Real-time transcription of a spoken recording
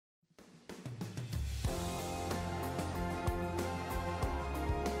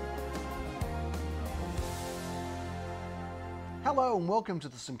Hello and welcome to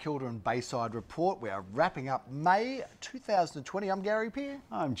the St Kilda and Bayside Report. We are wrapping up May 2020. I'm Gary Peer.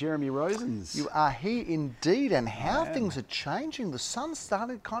 I'm Jeremy Rosens. You are here indeed, and how things are changing. The sun's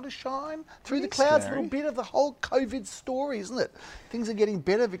starting to kind of shine through the clouds. A little bit of the whole COVID story, isn't it? Things are getting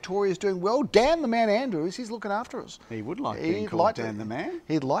better. Victoria's doing well. Dan the Man Andrews, he's looking after us. He would like being called Dan the Man.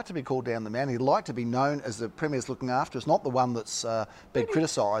 He'd like to be called Dan the Man. He'd like to be known as the Premier's looking after us, not the one that's been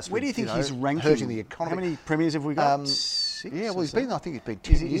criticised. Where do you think he's ranking? Hurting the economy. How many Premiers have we got? Yeah, well, I think he's been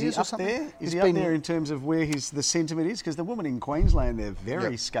 10 years or something. There? Is he up there in terms of where the sentiment is? Because the woman in Queensland, they're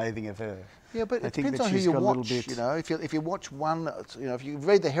very scathing of her. Yeah, but it depends on who you watch. You know, if you watch one, if you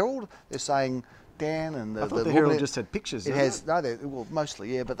read the Herald, they're saying Dan and I thought the Herald just had pictures. It has well,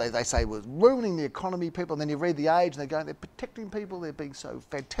 mostly, yeah, but they say it was ruining the economy, people. And then you read the Age, and they're protecting people. They're being so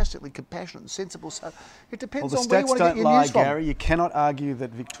fantastically compassionate and sensible. So it depends on where you want to get your news from. Gary. You cannot argue that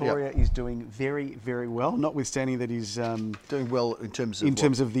Victoria is doing very, very well, notwithstanding that he's doing well in terms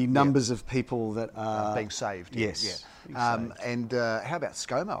of the numbers of people that are being saved. Yes. Yeah. And how about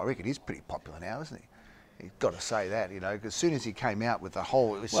ScoMo? I reckon he's pretty popular now, isn't he? You've got to say that, because as soon as he came out with the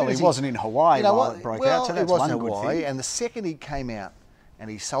whole... Well, he wasn't in Hawaii while it broke out, so that's one good thing. And the second he came out and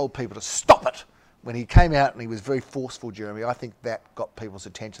he told people to stop it, when he came out and he was very forceful, Jeremy, I think that got people's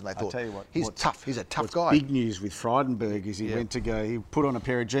attention. They thought, I'll tell you what, he's tough, he's a tough guy. Big news with Frydenberg is he put on a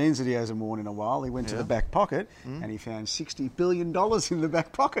pair of jeans that he hasn't worn in a while. He went to the back pocket and he found $60 billion in the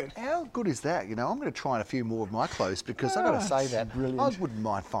back pocket. How good is that? I'm going to try on a few more of my clothes because I've got to say that brilliant. I wouldn't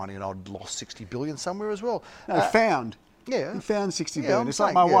mind finding an odd lost $60 billion somewhere as well. No, found. Yeah. He found $60 billion. It's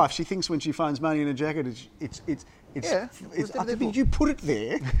like my wife. She thinks when she finds money in a jacket, did you put it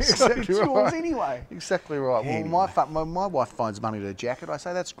there? So it's yours anyway. Exactly right. Anyway. Well, my wife finds money in her jacket. I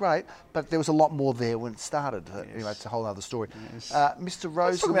say that's great, but there was a lot more there when it started. Anyway, it's a whole other story. Yes. Mr.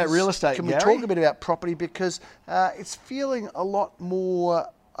 Rose, let's talk about real estate. Can we talk a bit about property because it's feeling a lot more,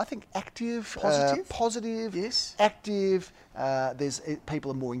 I think, active, positive, yes, active.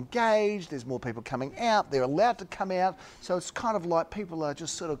 People are more engaged. There's more people coming out. They're allowed to come out. So it's kind of like people are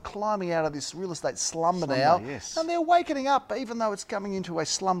just sort of climbing out of this real estate slumber now, yes. And they're wakening up, even though it's coming into a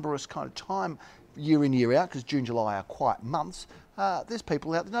slumberous kind of time, year in, year out, because June, July are quiet months. There's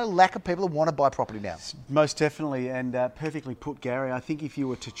people out there. No lack of people who want to buy property now. Most definitely, and perfectly put, Gary. I think if you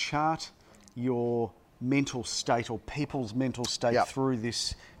were to chart your mental state or people's mental state through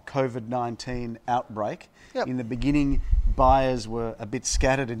this COVID-19 outbreak. In the beginning, buyers were a bit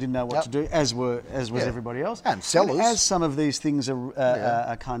scattered and didn't know what to do, as was everybody else. And sellers. And as some of these things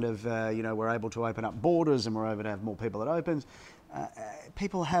are kind of, we're able to open up borders and we're able to have more people that opens,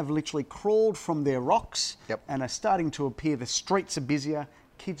 people have literally crawled from their rocks and are starting to appear. The streets are busier.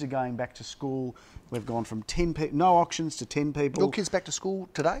 Kids are going back to school. We've gone from 10 people, no auctions to 10 people. Your kids back to school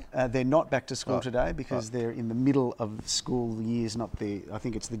today? They're not back to school today because they're in the middle of school years, I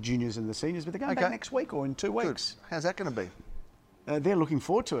think it's the juniors and the seniors, but they're going back next week or in 2 weeks. Good. How's that going to be? They're looking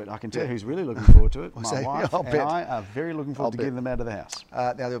forord to it. I can tell you who's really looking forward to it. My wife and bet. I are very looking forward to getting them out of the house.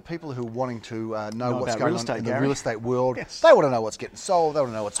 Now, there are people who are wanting to know what's going on in the Gary. real estate world. Yes. They want to know what's getting sold. They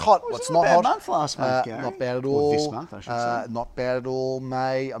want to know what's hot, what's not hot. It was a bad month last month, Gary. Not bad at all. Or this month, I should say. Not bad at all.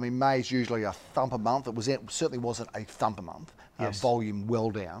 May. I mean, May's usually a thumper month. It certainly wasn't a thumper month. Volume well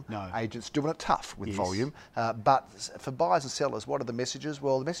down. No. Agents doing it tough with volume. But for buyers and sellers, what are the messages?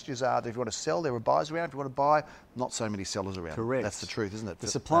 Well, the messages are that if you want to sell, there are buyers around. If you want to buy, not so many sellers around. Correct. That's the truth, isn't it? The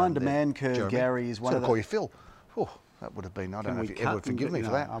supply and demand curve, Jeremy, Gary, is one of the... call you Phil. Oh, that would have been, I don't know if you ever would forgive me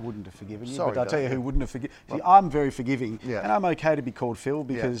for that. I wouldn't have forgiven you, Sorry, but I'll tell you who wouldn't have forgiven. See, I'm very forgiving, Yeah. and I'm okay to be called Phil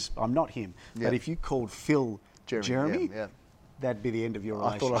because I'm not him. Yeah. But if you called Phil Jeremy, that'd be the end of your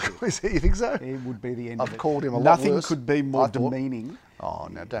relationship. You think so? It would be the end of it. I've called him a lot Nothing worse. could be more demeaning Oh,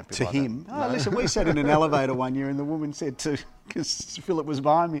 no, don't be to like him. that. No. Listen, we sat in an elevator one year and the woman said because Philip was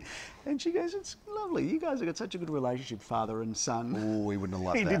behind me, and she goes, "It's lovely. You guys have got such a good relationship, father and son." Oh, he wouldn't have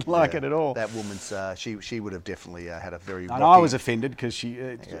liked that. He didn't like it at all. That woman's, she would have definitely had a very... And I was offended because she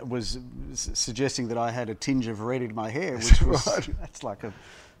was suggesting that I had a tinge of red in my hair, which was, that's like a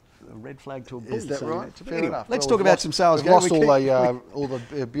red flag to a bull. Is that right? Fair enough. Let's talk about some sales. We've lost all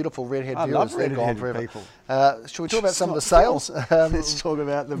the beautiful redhead viewers. Love They're gone redheaded forever. people. Shall we talk about some of the sales? Let's talk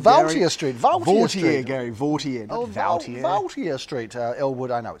about the Vaultier Street. Vaultier, Gary. Vaultier, not Vaultier. Vaultier Street,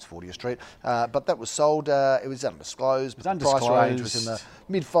 Elwood. I know it's Vaultier Street, but that was sold. It was undisclosed. But the price range was in the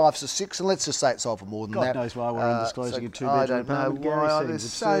mid-5s to 6, and let's just say it sold for more than that. God knows why we're undisclosing a two-bedroom I don't know apartment, Gary. why. Seems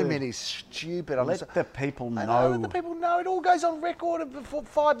There's so absurd. many stupid... Let the people know. I know, let the people know. It all goes on record. Before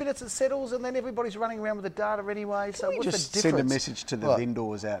 5 minutes it settles, and then everybody's running around with the data anyway. So Can we what's just the difference? send a message to the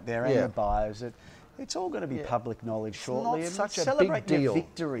vendors out there and the buyers that It's all going to be public knowledge shortly. It's not and such a celebrate big deal. Your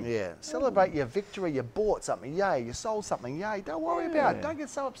victory. Yeah, celebrate your victory. You bought something, yay. You sold something, yay. Don't worry about it. Don't get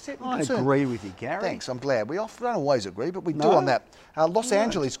so upset and concerned. I agree with you, Gary. Thanks, I'm glad. We often don't always agree, but we do on that. Los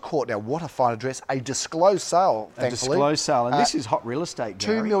Angeles Court, now what a fine address. A disclosed sale, thankfully. A disclosed sale, and this is hot real estate,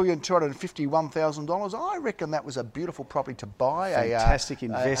 Gary. $2,251,000. I reckon that was a beautiful property to buy. Fantastic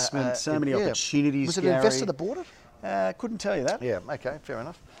investment, so many opportunities, Was it Gary. an investor that bought it? Couldn't tell you that. Yeah, okay, fair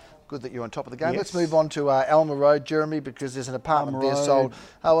enough. Good that you're on top of the game. Yes. Let's move on to Alma Road, Jeremy, because there's an apartment there sold.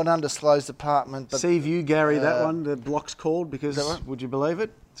 An undisclosed apartment. But, sea view, Gary, that one, the block's called because, would you believe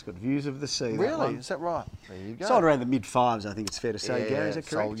it? It's got views of the sea. Really? Is that right? There you go. Sold around the mid-5s, I think it's fair to say, Gary. Is that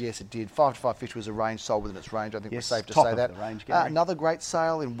correct? Sold, yes, it did. 5 to 550 was a range, sold within its range. I think yes, we're safe to top say of that. The range, Gary. Another great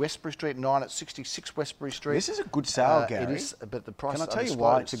sale in Westbury Street, 9 at 66 Westbury Street. This is a good sale, Gary. It is, but the price. Can I tell you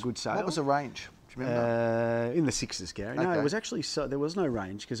why it's a good sale? What was the range? Do you remember? In the 6s, Gary. No, it was actually there was no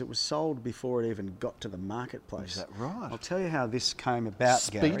range because it was sold before it even got to the marketplace. Is that right? I'll tell you how this came about,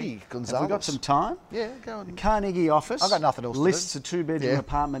 Gary. Speedy Gonzalez. Have we got some time? Yeah, go on. The Carnegie office. I've got nothing else to do. Lists a 2-bedroom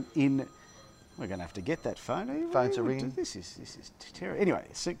apartment in. We're going to have to get that phone. Phones are ringing. This is terrible. Anyway,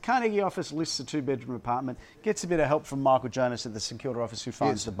 so Carnegie office lists a 2-bedroom apartment, gets a bit of help from Michael Jonas at the St Kilda office who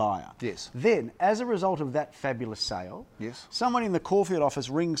finds the buyer. Yes. Then, as a result of that fabulous sale, someone in the Caulfield office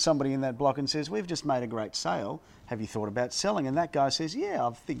rings somebody in that block and says, we've just made a great sale. Have you thought about selling? And that guy says, yeah,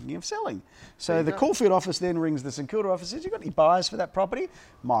 I'm thinking of selling. So the Caulfield office then rings the St Kilda office and says, you got any buyers for that property?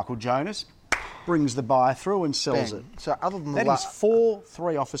 Michael Jonas brings the buyer through and sells it. So other than that is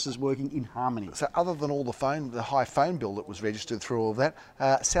 3 offices working in harmony. So other than all the high phone bill that was registered through all of that,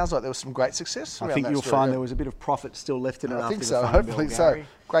 sounds like there was some great success. I think you'll find there was a bit of profit still left in it. I think so. Hopefully so.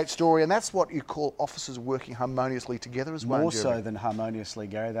 Great story, and that's what you call officers working harmoniously together as well. More so than harmoniously,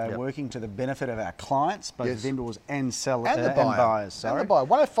 Gary. They're working to the benefit of our clients, both vendors and sellers and buyers. And the buyer.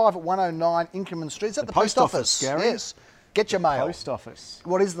 105 at 109 Inkerman Street. Is that the post office, Gary? Yes. Get your mail. Post office.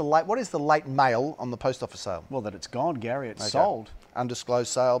 What is the late mail on the post office sale? Well, that it's gone, Gary. It's sold. Undisclosed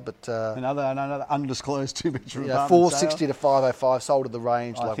sale, but another undisclosed 2-bedroom apartment 460 to 505 sold at the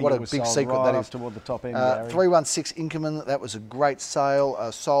range. What a big secret that is. Toward the top end, Gary. 316 Inkerman. That was a great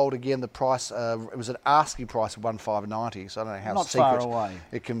sale. Sold again. The price it was an asking price of 1590. So I don't know how secret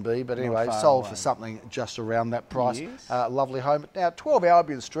it can be, but anyway, sold for something just around that price. Yes. Lovely home. Now 12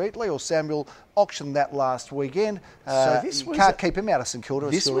 Albion Street. Leo Samuel auctioned that last weekend. So this you can't keep him out of St Kilda.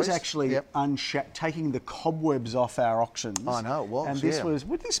 This was actually taking the cobwebs off our auctions. I know it was. And this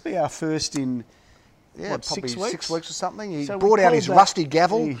would this be our first in what, probably 6 weeks? 6 weeks or something. He brought out his rusty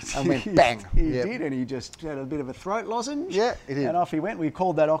gavel and went bang. He did, and he just had a bit of a throat lozenge. Yeah, he did. And off he went. We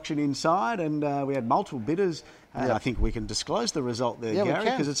called that auction inside, and we had multiple bidders. And I think we can disclose the result there, Gary,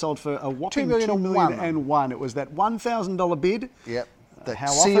 because it sold for a whopping $2,000,001. It was that $1,000 bid. Yep.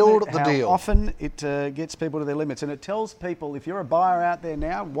 How sealed the deal. How often it gets people to their limits. And it tells people, if you're a buyer out there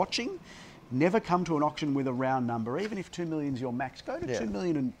now watching, never come to an auction with a round number. Even if 2 million is your max, go to 2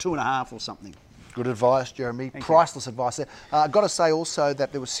 million and 2.5 or something. Good advice, Jeremy. Priceless advice there. I've got to say also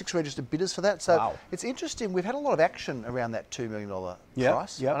that there were 6 registered bidders for that. So it's interesting. We've had a lot of action around that $2 million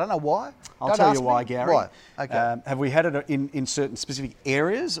price. I don't know why. I'll tell you why, Gary. Why? Okay. Have we had it in certain specific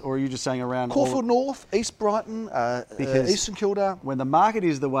areas, or are you just saying around Caulfield North, East Brighton, East St Kilda? When the market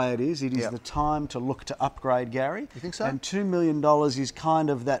is the way it is the time to look to upgrade, Gary. You think so? And $2 million is kind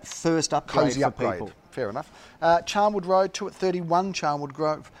of that first upgrade for people. Fair enough. Charnwood Road, 2 at 31 Charnwood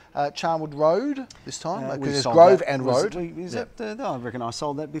Road this time, because there's Grove and Road. I reckon I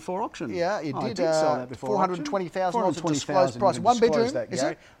sold that before auction. Yeah, you did. I did sell that before auction. $420,000 was a disclosed price. 1 bedroom, is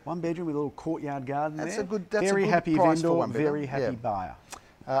it? 1 bedroom with a little courtyard garden there. That's very a good happy price vendor, for 1 bedroom. very happy buyer.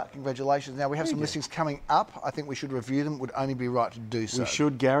 Congratulations. Now, we have some listings coming up. I think we should review them. Would only be right to do so. We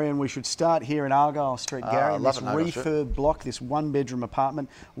should, Gary, and we should start here in Argyle Street, Gary, in this refurb block, this 1-bedroom apartment.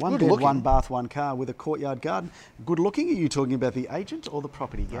 1 bed, 1 bath, 1 car with a courtyard garden. Good looking. Are you talking about the agent or the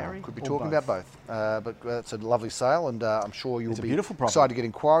property, Gary? Could be talking about both. But it's a lovely sale, and I'm sure you'll be beautiful excited to get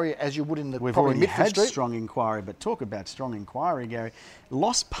inquiry, as you would in the We've property already Mitford had Street. Strong inquiry, but talk about strong inquiry, Gary.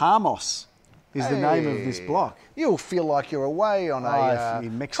 Los Palmos is the name of this block. You'll feel like you're away on a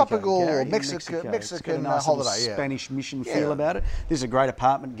Mexico, tropical Gary, or Mexican nice holiday. Spanish mission feel about it. This is a great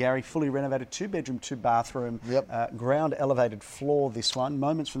apartment, Gary, fully renovated, 2-bedroom, 2-bathroom, ground elevated floor. This one,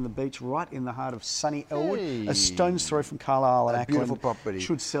 moments from the beach, right in the heart of sunny Elwood, a stone's throw from Carlisle and Ackland. Beautiful property.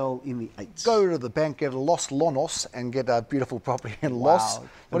 Should sell in the 8s. Go to the bank, get a Los Lonos, and get a beautiful property in Los.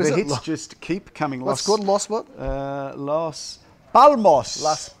 What is it? Hits just keep coming. What's called Los what? Los Palmos.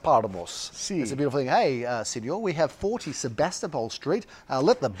 Las Palmos. Si. It's a beautiful thing. Hey, senor, we have 40 Sebastopol Street.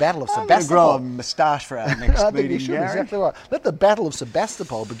 Let the Battle of I'm going to grow a Sebastopol... moustache for our next I think meeting, you should, Gary. exactly right. Let the Battle of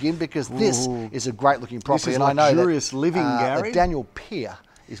Sebastopol begin, because this is a great looking property. is and I know luxurious living, that Gary. Daniel Peer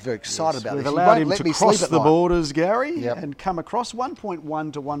is very excited about We've this. He allowed won't him let to me cross sleep at the night. borders, Gary, Yep. and come across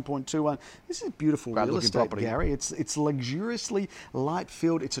 1.1 to 1.21. This is beautiful Great real looking estate, property. Gary. It's luxuriously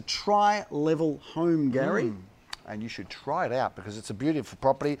light-filled. It's a tri-level home, Gary. And you should try it out, because it's a beautiful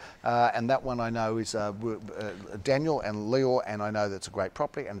property. And that one I know is Daniel and Leo, and I know that's a great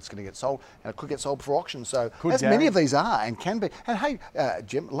property, and it's going to get sold, and it could get sold for auction. So Could, as Gary. many of these are and can be. And hey,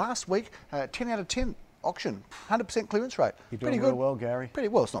 Jim, last week 10 out of 10 auction, 100% clearance rate. You're Pretty doing good. real well, Gary. Pretty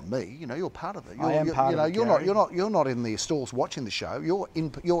well. It's not me. You know, you're part of it. I am part of it, Gary. You're not in the stalls watching the show.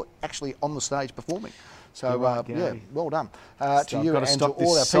 You're actually on the stage performing. So You're right, yeah, Gary. well done to I've you got and to to stop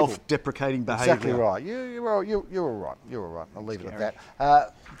all this our people. self-deprecating behaviour. Exactly right. You're all right. You're all right. I'll leave it at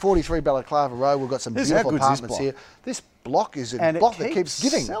that. 43 Balaclava Road. We've got some This is how beautiful good's this apartments block? here. This block is a And it block that keeps keeps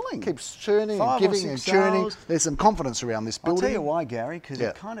giving, selling. keeps churning 5 or and giving and 6 churning. hours. There's some confidence around this I'll building. tell you why, Gary, because Yeah.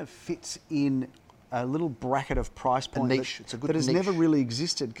 it kind of fits in a little bracket of price point niche. that, It's a good that has niche. never really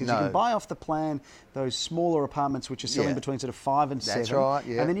existed, because you No. can buy off the plan those smaller apartments which are selling Yeah. between sort of 5 and That's 7, right,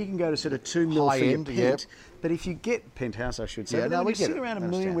 yeah. and then you can go to sort of 2 mil High for your end, pent. yep. But if you get penthouse, I should say, Yeah, but no, then we when you get sit it. around a I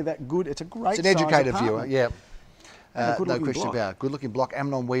million understand. with that good, it's a great It's an size educated apartment. viewer, yeah. And a No good-looking question block. about it. Good looking block.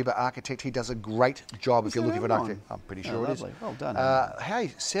 Amnon Weaver, architect. He does a great job if you're it looking for an Amnon? architect. I'm pretty Oh, sure it is. lovely. Well done,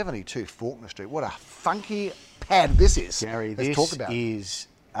 Hey, 72 Faulkner Street. What a funky pad this is. Gary, Let's this talk about it. is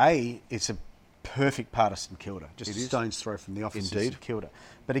it's a perfect part of St Kilda, just It a is. stone's throw from the office of Indeed. St Kilda.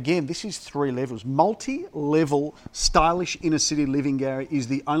 But again, this is 3 levels. Multi-level, stylish inner city living, Gary, is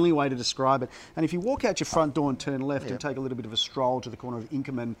the only way to describe it. And if you walk out your front door and turn left and take a little bit of a stroll to the corner of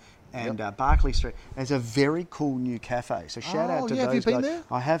Inkerman and Barclay Street, there's a very cool new cafe. So shout out to yeah, those have you been guys. there?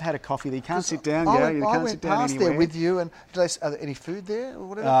 I have had a coffee there. You can't sit down, I Gary. You went can't sit down past anywhere. there with you, and are there any food there or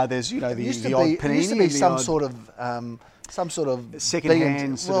whatever? There's, you know, the, It used the to odd be, panini. it used to be and the some odd- sort of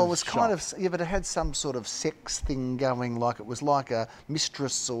Second-hand B&- sort well, of it was kind shop. of, yeah, but it had some sort of sex thing going, like it was like a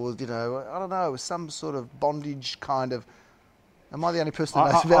mistress, or I don't know, it was some sort of bondage kind of. Am I the only person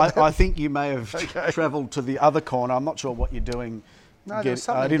that knows about that? I think you may have travelled to the other corner. I'm not sure what you're doing. No, there was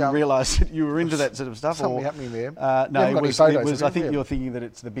something I didn't going- realise that you were into that sort of stuff. Something happening there. No, You haven't it got any was. photos of I it, think yeah. you're thinking that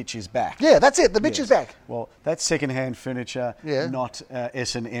it's the bitch is back. Yeah, that's it. The bitch Yes. is back. Well, that's second-hand furniture, Yeah. not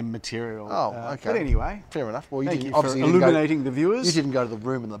S&M material. Oh, okay. But anyway, Fair enough. Well, thank you for obviously didn't go- illuminating the viewers. You didn't go to the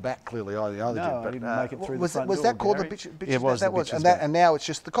room in the back, clearly, either. No, did, I didn't make it through the was front Was door, that called Gary. the bitch? It was that the was, bitch and is that, back. and now it's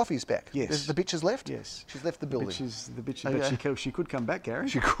just the coffee's back. Yes. The bitch has left. Yes. She's left the building. The bitch, Okay. but she could come back, Gary.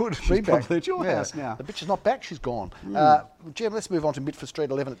 She could She's be back. probably at your house now. The bitch is not back. She's gone. Jim, let's move on to Mitford Street,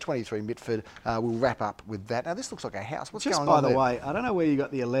 11 at 23 Mitford. We'll wrap up with that. Now, this looks like a house. What's Just going by on the there? way, I don't know where you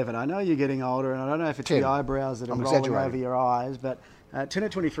got the 11. I know you're getting older, and I don't know if it's 10. the eyebrows that are I'm rolling exaggerating. over your eyes, but 10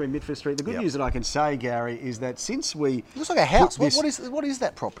 at 23 Mitford Street. The good Yep. news that I can say, Gary, is that since we It looks like a house. put this- What is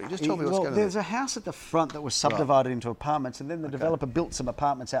that property? Just tell me what's well, going on there's there. a house at the front that was subdivided into apartments, and then the developer built some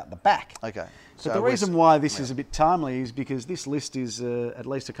apartments out the back. Okay. But So the we're- reason why this is a bit timely is because this list is at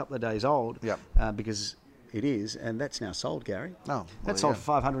least a couple of days old. Yep. Because it is, and that's now sold, Gary. Oh, well, That's there sold you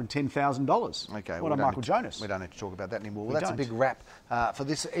for $510,000. Okay, What we a don't Michael need- Jonas. We don't need to talk about that anymore. Well, We that's a don't. big wrap for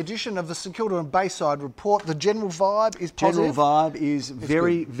this edition of the St Kilda and Bayside Report. The general vibe is General positive. vibe is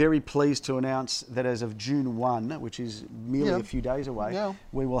very, very pleased to announce that as of June 1, which is merely Yeah. a few days away, Yeah.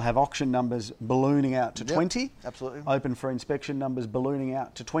 we will have auction numbers ballooning out to Yep, 20. absolutely. Open for inspection numbers ballooning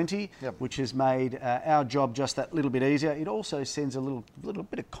out to 20, Yep. which has made our job just that little bit easier. It also sends a little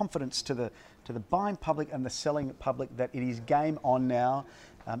bit of confidence to the buying public and the selling public that it is game on now.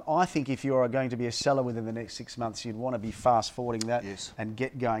 I think if you are going to be a seller within the next 6 months, you'd want to be fast forwarding that Yes. and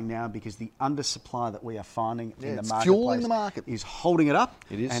get going now, because the undersupply that we are finding in the it's marketplace fueling the market. is holding it up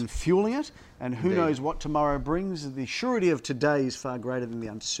It is. and fueling it. And who Indeed. knows what tomorrow brings. The surety of today is far greater than the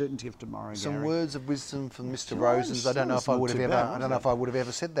uncertainty of tomorrow, Some Gary. words of wisdom from Mr. Nice. Rosens. I don't know That's if I not would have too ever. bad, I was don't know it? if I would have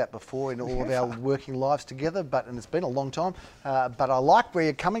ever said that before in all of our working lives together. But and it's been a long time. But I like where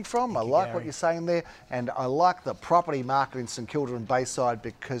you're coming from. I like what Gary. you're saying there, and I like the property market in St Kilda and Bayside,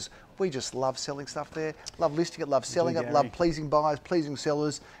 because we just love selling stuff there. Love listing it. Love selling it. Gary. Love pleasing buyers, pleasing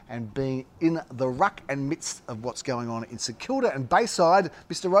sellers, and being in the ruck and midst of what's going on in St Kilda and Bayside.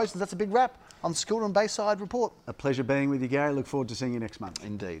 Mr. Rosens, that's a big wrap on the St Kilda and Bayside Report. A pleasure being with you, Gary. Look forward to seeing you next month.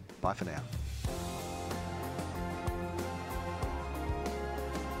 Indeed. Bye for now.